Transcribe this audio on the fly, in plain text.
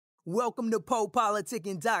Welcome to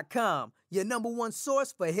PoPolitickin.com, your #1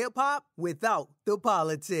 source for hip-hop without the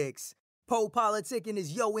politics. PoPolitickin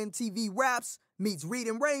is Yo MTV Raps meets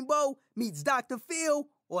Reading Rainbow meets Dr. Phil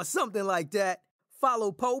or something like that.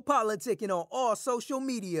 Follow PoPolitickin on all social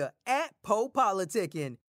media at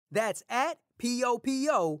PoPolitickin. That's at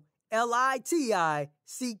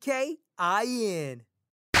PoPolitickin.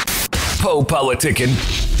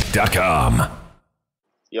 PoPolitickin.com.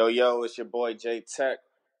 Yo, it's your boy J.Tek,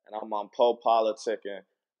 and I'm on PoPolitickin,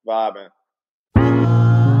 vibing.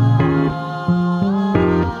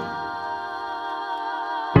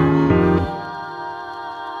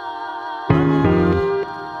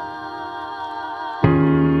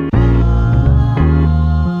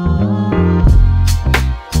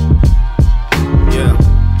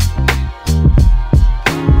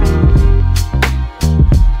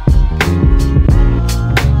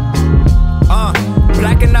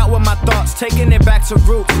 Taking it back to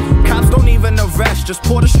roots. Cops don't even arrest, just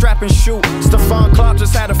pull the strap and shoot. Stephon Clark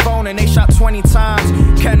just had a phone and they shot 20 times.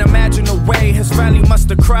 Can't imagine the way his family must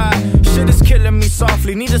have cried. Shit is killing me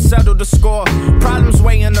softly, need to settle the score. Problems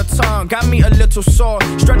weighing the tongue, got me a little sore.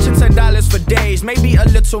 Stretching $10 for days, maybe a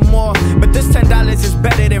little more. But this $10 is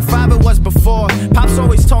better than 5 it was before. Pops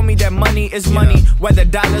always told me that money is money, whether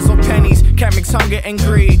dollars or pennies. Can't mix hunger and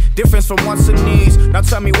greed, difference from wants and needs. Now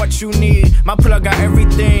tell me what you need, my plug got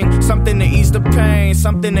everything. Something to ease the pain,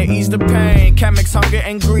 something to ease the pain. Can't mix hunger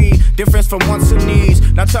and greed, difference from wants and needs.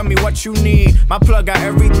 Now tell me what you need, my plug got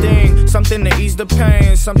everything. Something to ease the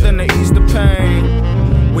pain, something to ease the pain.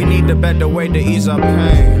 We need a better way to ease our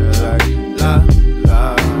pain. La, la,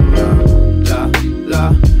 la, la,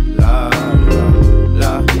 la, la, la,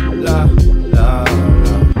 la, la, la.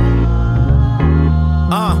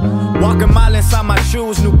 Walk a mile inside my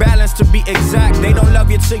shoes, New Balance to be exact. They don't love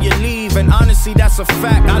you till you leave, and honestly that's a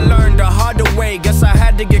fact. I learned the harder way, guess I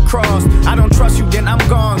had to get crossed. I don't trust you, then I'm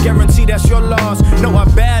gone, guarantee that's your loss. Know a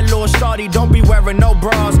bad little shorty, don't be wearing no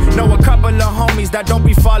bras. Know a couple of homies that don't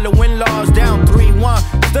be following laws. Down 3-1,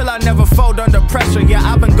 still I never fold under pressure. Yeah,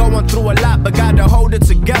 I've been going through a lot, but gotta hold it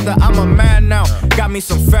together. I'm a man now, got me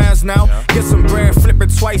some fans now. Get some bread, flip it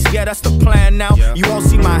twice, yeah, that's the plan now. You won't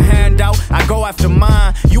see my hand out, I go after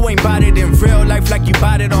mine. You ain't bought it in real life like you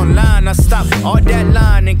bought it online. Now stop all that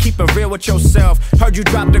line and keep it real with yourself. Heard you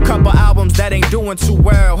dropped a couple albums that ain't doing too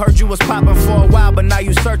well. Heard you was popping for a while, but now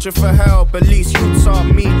you searching for help. At least you taught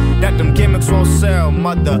me that them gimmicks won't sell,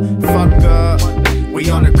 motherfucker. We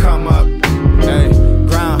on the come up, hey.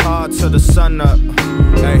 Grind hard till the sun up,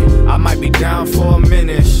 hey. I might be down for a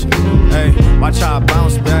minute, hey. Watch how I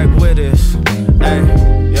bounce back with this, hey.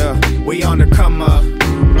 Yeah, we on the come up,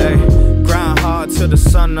 hey. Grind hard till the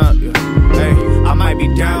sun up, hey. I might be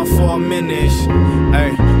down for a minute,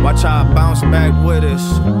 hey. Watch how I bounce back with us,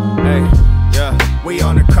 hey. Yeah, we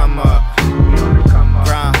on the come up.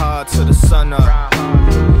 Grind hard till the sun up.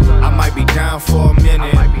 I might be down for a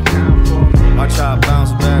minute. Watch how I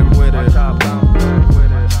bounce back with it.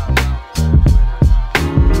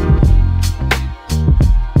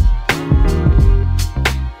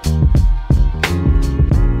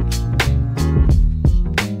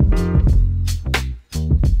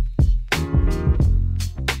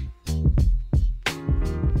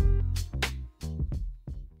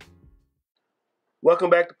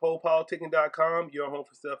 Welcome back to PoPolitickin.com, your home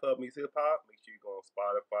for self-help meets hip-hop. Make sure you go on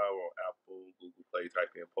Spotify or on Apple, Google Play,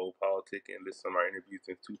 type in PoPolitickin, and listen to my interviews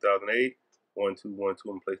since 2008. 1212,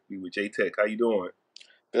 I'm placed to be with J.Tek. How you doing?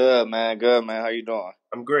 Good, man. How you doing?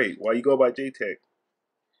 I'm great. Why you go by J.Tek?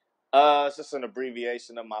 It's just an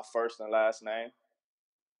abbreviation of my first and last name.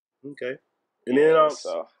 Okay. And then,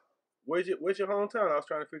 so where's your hometown? I was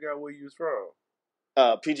trying to figure out where you was from.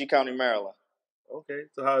 PG County, Maryland. Okay.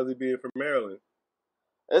 So how is it being from Maryland?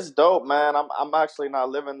 It's dope, man. I'm actually not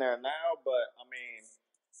living there now, but I mean,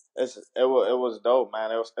 it was dope,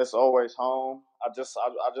 man. It's always home. I just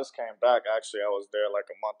came back. Actually, I was there like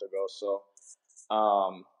a month ago, so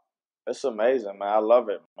it's amazing, man. I love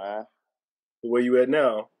it, man. Where you at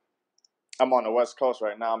now? I'm on the West Coast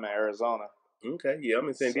right now. I'm in Arizona. Okay, yeah, I'm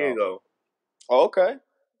in San Diego. Oh, okay.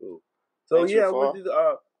 Cool. So yeah,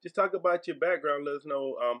 just talk about your background. Let us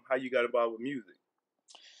know how you got involved with music.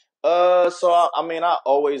 I mean, I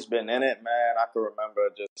always been in it, man. I can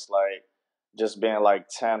remember just being like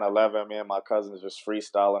 10, 11, me and my cousins just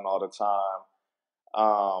freestyling all the time.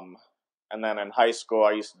 And then in high school,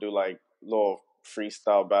 I used to do like little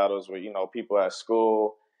freestyle battles with, people at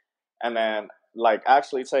school. And then like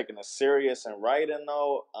actually taking it serious and writing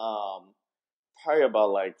though, probably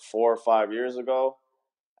about like 4 or 5 years ago,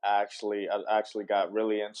 I actually got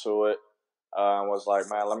really into it. And was like,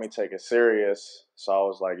 man, let me take it serious. So I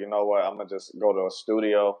was like, you know what? I'm gonna just go to a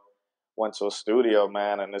studio went to a studio,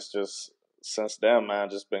 man, and it's just since then, man,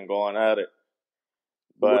 just been going at it.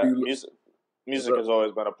 What do But you? music has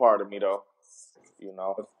always been a part of me, though. You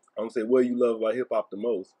know, I'm gonna say, what do you love about hip hop the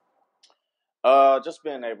most? just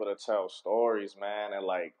being able to tell stories, man, and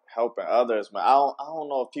like helping others, man. I don't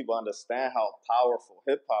know if people understand how powerful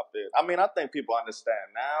hip hop is. I mean, I think people understand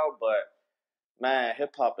now, but man,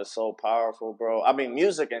 hip hop is so powerful, bro. I mean,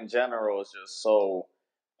 music in general is just so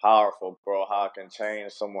powerful, bro. How it can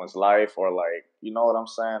change someone's life, or like, you know what I'm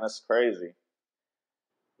saying? That's crazy.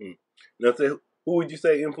 Now, say, who would you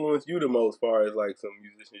say influenced you the most, as far as like some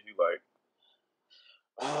musicians you like?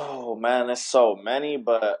 Oh man, there's so many,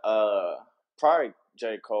 but probably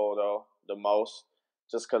J. Cole though the most,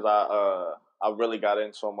 just because I really got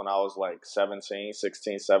into him when I was like 17,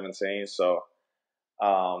 16, 17. So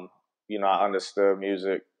um, I understood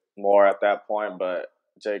music more at that point. But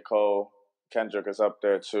J. Cole, Kendrick is up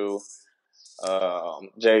there too.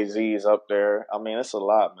 Jay-Z is up there. I mean, it's a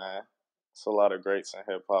lot, man. It's a lot of greats in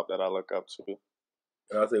hip hop that I look up to.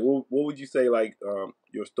 And I say, what would you say like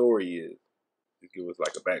your story is? Just give us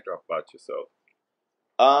like a backdrop about yourself.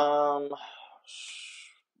 Um,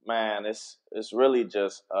 man, it's really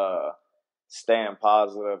just staying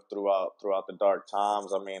positive throughout the dark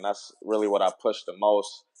times. I mean, that's really what I push the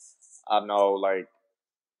most. I know, like,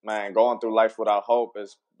 man, going through life without hope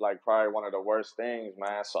is like probably one of the worst things,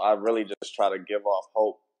 man. So I really just try to give off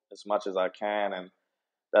hope as much as I can, and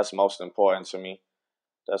that's most important to me.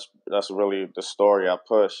 That's really the story I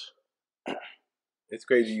push. It's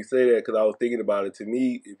crazy you say that because I was thinking about it. To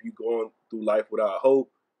me, if you going through life without hope,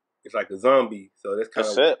 it's like a zombie. So that's kind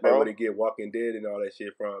That's of it, like bro. where they get Walking Dead and all that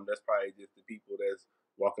shit from. That's probably just the people that's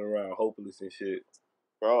walking around hopeless and shit.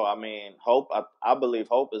 Bro, I mean, hope. I believe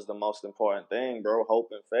hope is the most important thing, bro.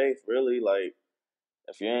 Hope and faith, really. Like,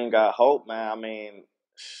 if you ain't got hope, man, I mean,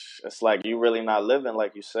 it's like you really not living.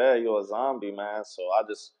 Like you said, you're a zombie, man. So I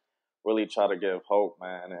just really try to give hope,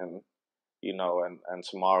 man, and and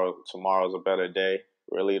tomorrow's a better day.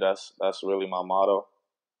 Really, that's really my motto.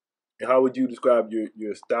 And how would you describe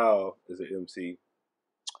your style as an MC?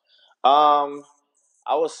 Um,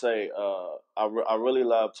 I would say, I really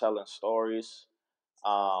love telling stories.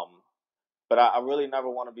 Um, but I really never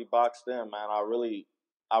want to be boxed in, man. I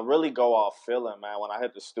really go off feeling, man. When I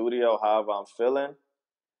hit the studio, however I'm feeling,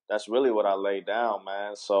 that's really what I lay down,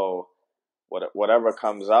 man. So whatever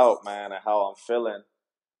comes out, man, and how I'm feeling,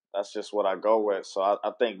 that's just what I go with. So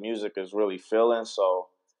I think music is really feeling. So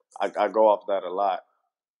I go off that a lot.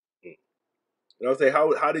 And I'll say,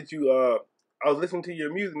 how did you? I was listening to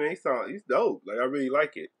your music, man. He's dope. Like I really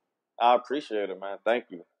like it. I appreciate it, man. Thank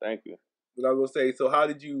you, thank you. But I was gonna say, so how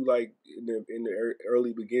did you like in the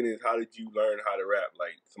early beginnings? How did you learn how to rap?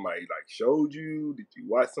 Like somebody like showed you? Did you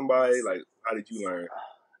watch somebody? Like how did you learn?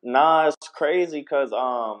 Nah, it's crazy because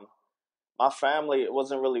my family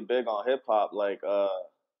wasn't really big on hip hop. Like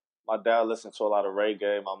my dad listened to a lot of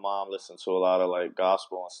reggae. My mom listened to a lot of like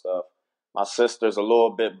gospel and stuff. My sister's a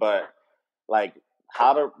little bit, but like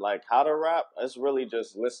how to rap. It's really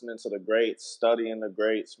just listening to the greats, studying the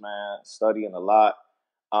greats, man, studying a lot,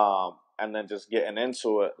 and then just getting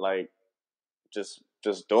into it. Like just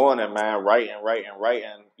doing it, man. Writing.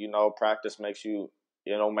 Practice makes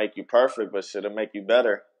make you perfect, but should it make you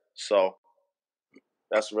better? So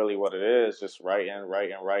that's really what it is. Just writing,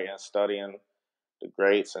 studying the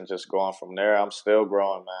greats, and just going from there. I'm still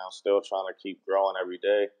growing, man. I'm still trying to keep growing every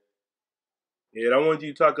day. Yeah, and I wanted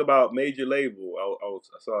you to talk about Major Label. I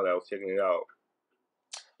saw that. I was checking it out.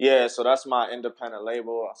 Yeah, so that's my independent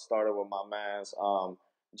label. I started with my man's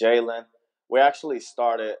Jalen. We actually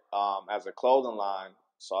started as a clothing line.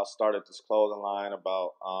 So I started this clothing line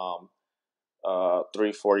about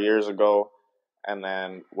 3-4 years ago, and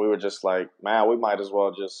then we were just like, man, we might as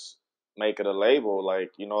well just make it a label.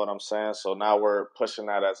 Like, you know what I'm saying? So now we're pushing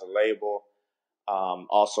that as a label.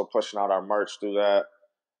 Also pushing out our merch through that,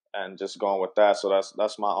 and just going with that. So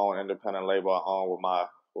that's my own independent label I own with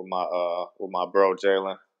my bro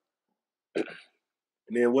Jalen. And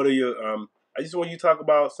then what are your I just want you to talk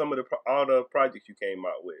about some of all the projects you came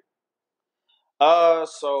out with.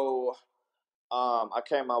 So I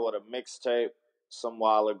came out with a mixtape some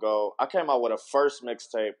while ago. I came out with a first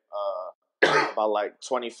mixtape about like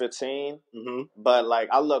 2015. Mm-hmm. But like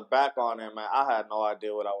I look back on it, man, I had no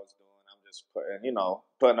idea what I was doing. I'm just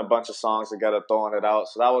putting a bunch of songs together, throwing it out.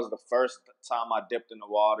 So that was the first time I dipped in the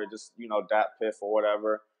water, just dat piff or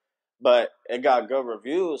whatever. But it got good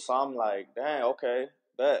reviews, so I'm like, dang, okay,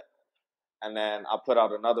 bet. And then I put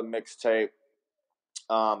out another mixtape,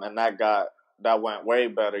 and that went way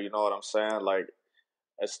better. You know what I'm saying? Like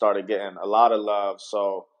it started getting a lot of love.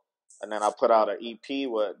 So, and then I put out an EP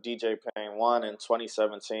with DJ Payne 1 in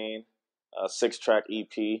 2017. a 6-track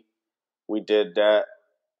EP. We did that,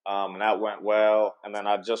 and that went well. And then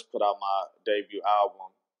I just put out my debut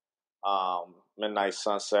album, Midnight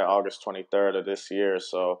Sunset, August 23rd of this year.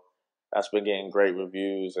 So that's been getting great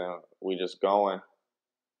reviews, and we just going.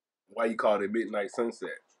 Why you call it Midnight Sunset?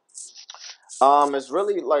 It's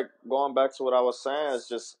really like going back to what I was saying. It's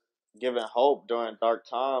just giving hope during dark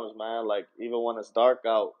times, man. Like even when it's dark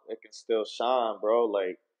out, it can still shine, bro.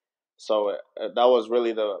 Like so that was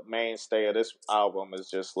really the mainstay of this album. Is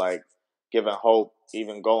just like giving hope,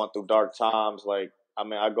 even going through dark times. Like I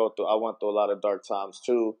mean, I went through a lot of dark times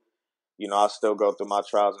too. You know, I still go through my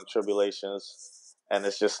trials and tribulations, and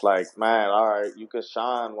it's just like, man, all right, you could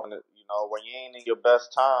shine when when you ain't in your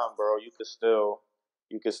best time, bro. You can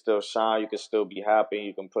still shine. You can still be happy.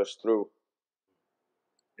 You can push through.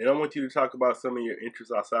 And I want you to talk about some of your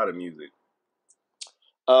interests outside of music.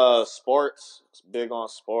 Sports. Big on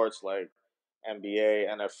sports like NBA,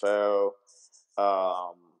 NFL.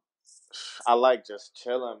 Um, I like just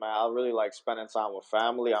chilling, man. I really like spending time with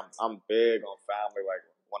family. I'm big on family. Like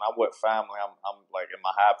when I'm with family, I'm like in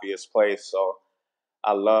my happiest place. So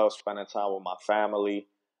I love spending time with my family,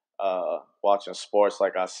 watching sports,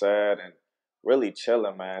 like I said, and really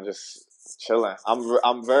chilling, man. Just chilling.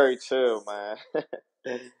 I'm very chill, man.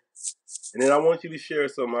 And then I want you to share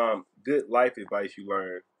some good life advice you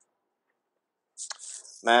learned.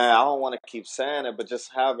 Man, I don't want to keep saying it, but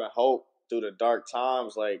just having hope through the dark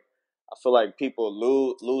times. Like I feel like people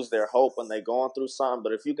lose their hope when they're going through something.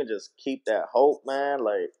 But if you can just keep that hope, man,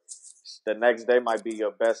 like the next day might be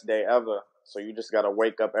your best day ever. So you just gotta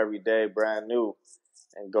wake up every day brand new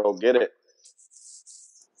and go get it.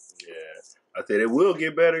 Yeah, I said it will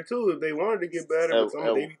get better too if they wanted to get better.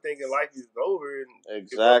 But they be thinking life is over. And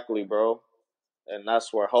exactly, bro. And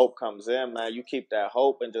that's where hope comes in, man. You keep that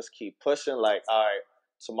hope and just keep pushing. Like, all right,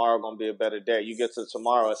 tomorrow gonna be a better day. You get to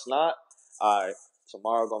tomorrow, it's not. All right,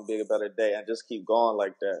 tomorrow gonna be a better day, and just keep going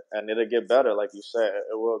like that, and it'll get better. Like you said,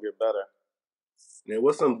 it will get better. Now,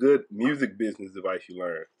 what's some good music business advice you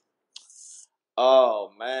learned?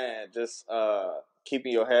 Oh man, just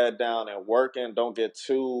keeping your head down and working. Don't get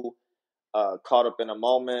too caught up in the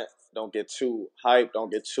moment. Don't get too hyped.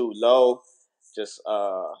 Don't get too low. Just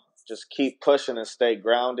just keep pushing and stay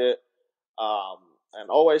grounded. Um, and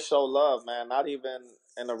always show love, man. Not even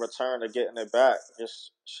in the return of getting it back.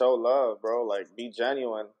 Just show love, bro. Like be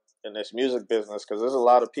genuine in this music business because there's a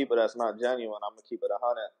lot of people that's not genuine. I'm gonna keep it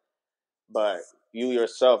 100. But you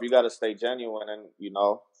yourself, you got to stay genuine, and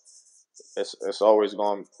it's always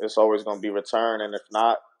going to be returned. And if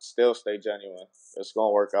not, still stay genuine. It's going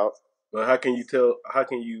to work out. But how can you tell? How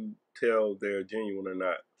can you tell they're genuine or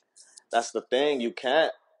not? That's the thing. You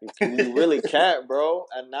can't. You really can't, bro.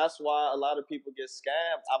 And that's why a lot of people get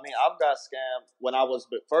scammed. I mean, I've got scammed when I was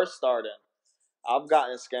first starting. I've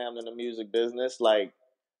gotten scammed in the music business. Like,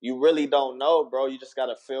 you really don't know, bro. You just got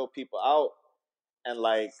to feel people out. And,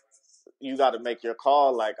 like, you got to make your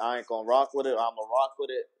call. Like, I ain't going to rock with it. I'm going to rock with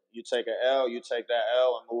it. You take an L, you take that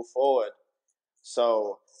L and move forward.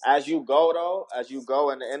 So as you go, though, as you go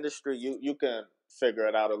in the industry, you can figure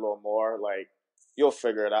it out a little more. Like, you'll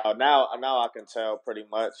figure it out. Now I can tell pretty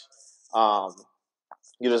much. Um,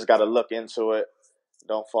 you just got to look into it.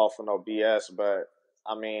 Don't fall for no BS. But,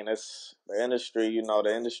 I mean, it's the industry. You know,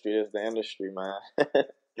 the industry is the industry, man.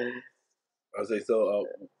 I say so.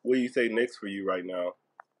 What do you say next for you right now?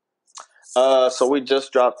 So we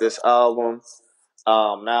just dropped this album.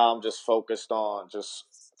 Now I'm just focused on just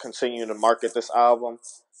continuing to market this album,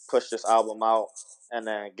 push this album out, and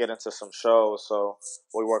then get into some shows. So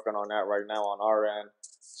we're working on that right now on our end.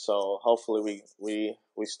 So hopefully we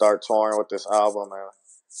start touring with this album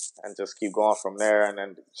and just keep going from there. And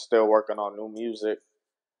then still working on new music.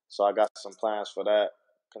 So I got some plans for that.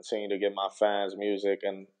 Continue to give my fans music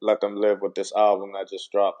and let them live with this album that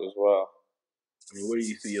just dropped as well. I mean, where do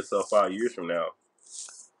you see yourself 5 years from now?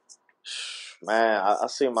 Man, I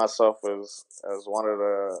see myself as one of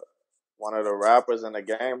the rappers in the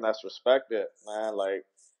game that's respected, man. Like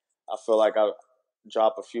I feel like I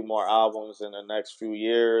drop a few more albums in the next few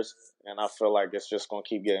years, and I feel like it's just gonna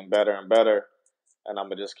keep getting better and better, and I'm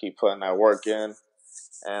gonna just keep putting that work in,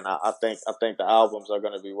 and I think the albums are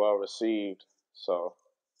gonna be well received. So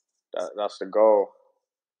that's the goal.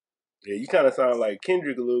 Yeah, you kind of sound like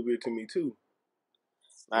Kendrick a little bit to me too.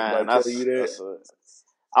 Man, Anybody tell you that?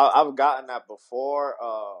 I've gotten that before,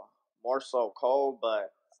 more so Cole,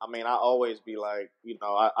 but I mean, I always be like,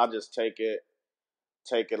 I just take it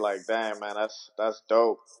like, damn, man, that's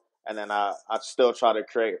dope. And then I still try to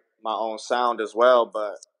create my own sound as well,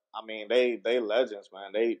 but I mean, they legends,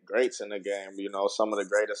 man. They greats in the game, some of the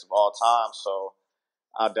greatest of all time. So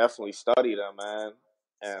I definitely study them, man.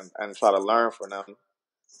 and try to learn from them.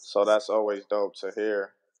 So that's always dope to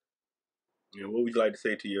hear. And what would you like to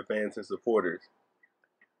say to your fans and supporters?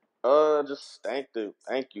 Just thank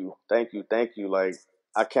you.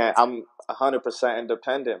 Like I'm 100%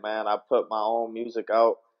 independent, man. I put my own music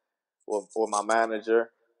out with my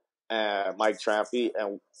manager and Mike Trampy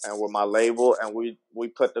and with my label, and we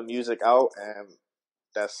put the music out, and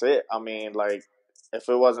that's it. I mean, like, if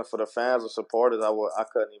it wasn't for the fans or supporters, I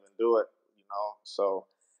couldn't even do it, you know. So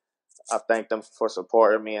I thank them for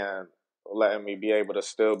supporting me and letting me be able to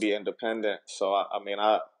still be independent. So I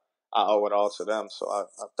owe it all to them. So I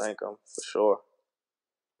thank them for sure.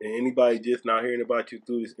 And anybody just not hearing about you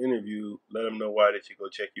through this interview, let them know why they should go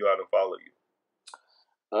check you out and follow you.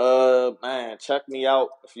 Man, check me out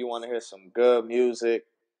if you want to hear some good music,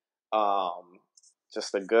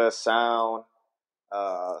 just a good sound,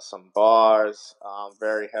 some bars. I'm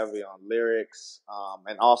very heavy on lyrics,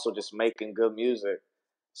 and also just making good music.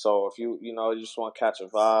 So if you just want to catch a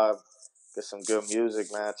vibe, get some good music,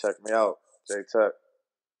 man, check me out, J.Tek. All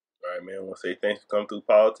right, man. I want to say thanks for coming through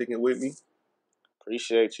politicking with me.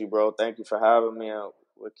 Appreciate you, bro. Thank you for having me, and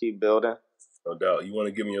we'll keep building. No doubt. You want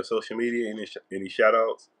to give me your social media? Any shout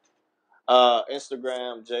outs?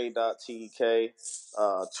 Instagram, J.Tek.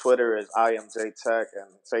 Twitter is I am J.Tek,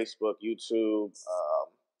 and Facebook, YouTube,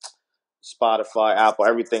 Spotify, Apple,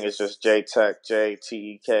 everything is just J.Tek,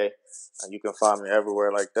 J.T.E.K. And you can find me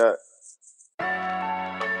everywhere like that.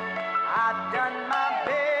 I've done my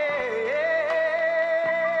best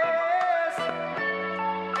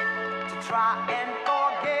to try and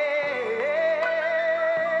forget,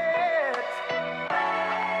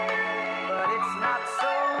 but it's not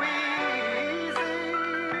so easy.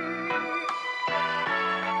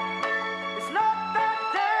 It's not that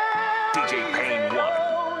damn DJ Pain 1.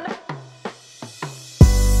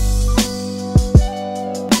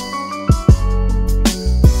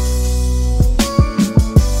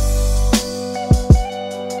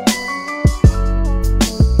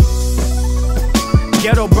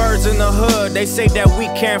 Ghetto birds in the hood, they say that we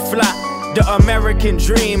can't fly. The American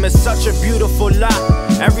dream is such a beautiful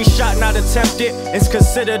lie. Every shot not attempted is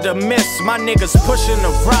considered a miss. My niggas pushing the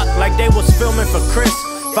rock like they was filming for Chris.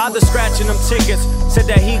 Father scratching them tickets, said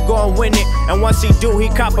that he gon' win it. And once he do, he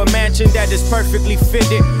cop a mansion that is perfectly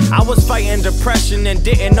fitted. I was fighting depression and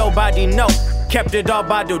didn't nobody know. Kept it all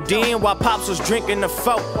by Dodine while Pops was drinking the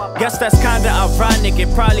folk. Guess that's kinda ironic, it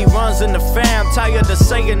probably runs in the fam. Tired of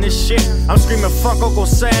saying this shit, I'm screaming funk Uncle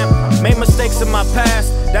Sam. Made mistakes in my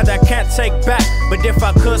past that I can't take back, but if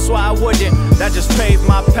I could, so I wouldn't. That just paved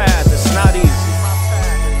my path, it's not easy.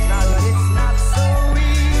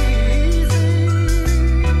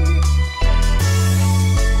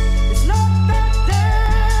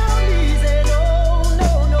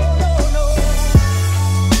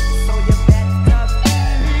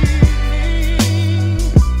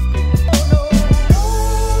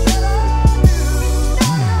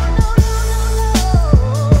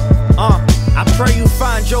 Pray you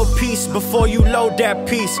find your peace before you load that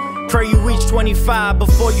piece. Pray you reach 25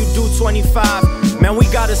 before you do 25. Man, we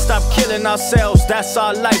gotta stop killing ourselves, that's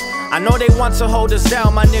our life. I know they want to hold us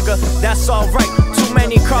down, my nigga, that's alright. Too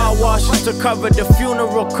many car washes to cover the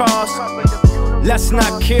funeral costs. Let's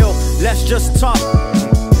not kill, let's just talk.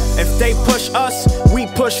 If they push us, we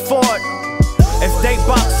push forward. If they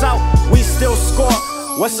box out, we still score.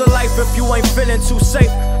 What's a life if you ain't feeling too safe?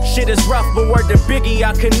 Shit is rough, but word to Biggie,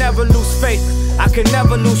 I can never lose faith. I can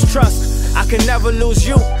never lose trust. I can never lose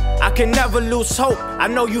you. I can never lose hope. I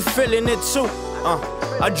know you feeling it too.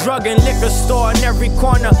 A drug and liquor store in every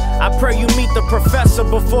corner. I pray you meet the professor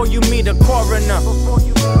before you meet a coroner.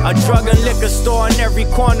 A drug and liquor store in every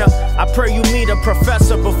corner. I pray you meet a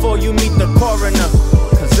professor before you meet the coroner.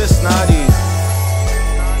 Cause it's not easy.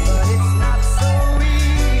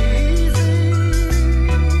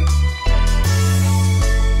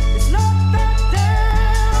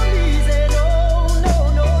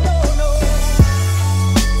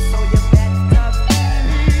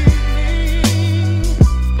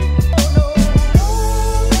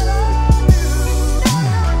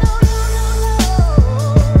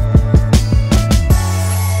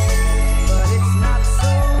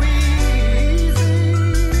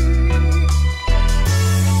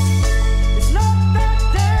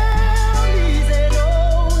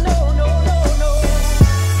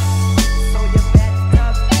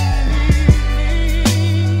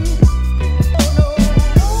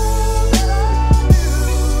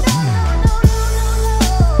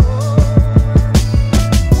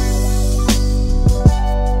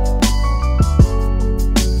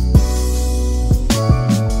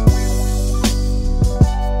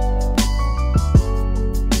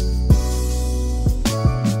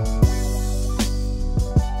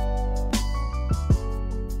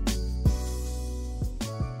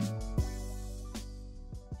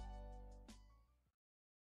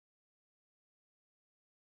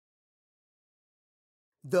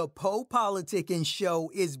 The PoPolitickin Show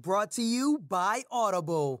is brought to you by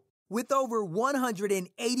Audible. With over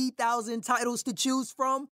 180,000 titles to choose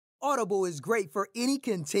from, Audible is great for any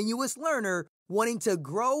continuous learner wanting to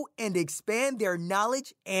grow and expand their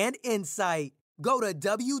knowledge and insight. Go to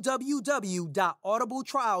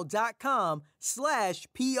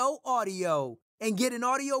www.audibletrial.com/POAudio and get an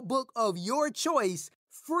audiobook of your choice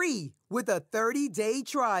free with a 30-day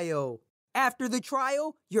trial. After the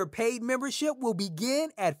trial, your paid membership will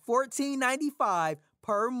begin at $14.95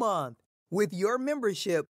 per month. With your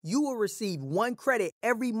membership, you will receive 1 credit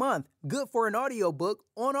every month, good for an audiobook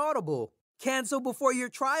on Audible. Cancel before your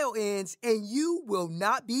trial ends and you will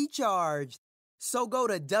not be charged. So go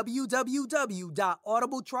to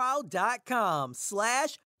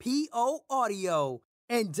www.audibletrial.com/POAudio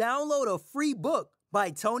and download a free book by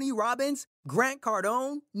Tony Robbins, Grant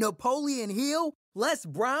Cardone, Napoleon Hill, Les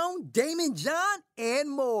Brown, Damon John, and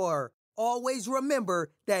more. Always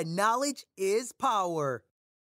remember that knowledge is power.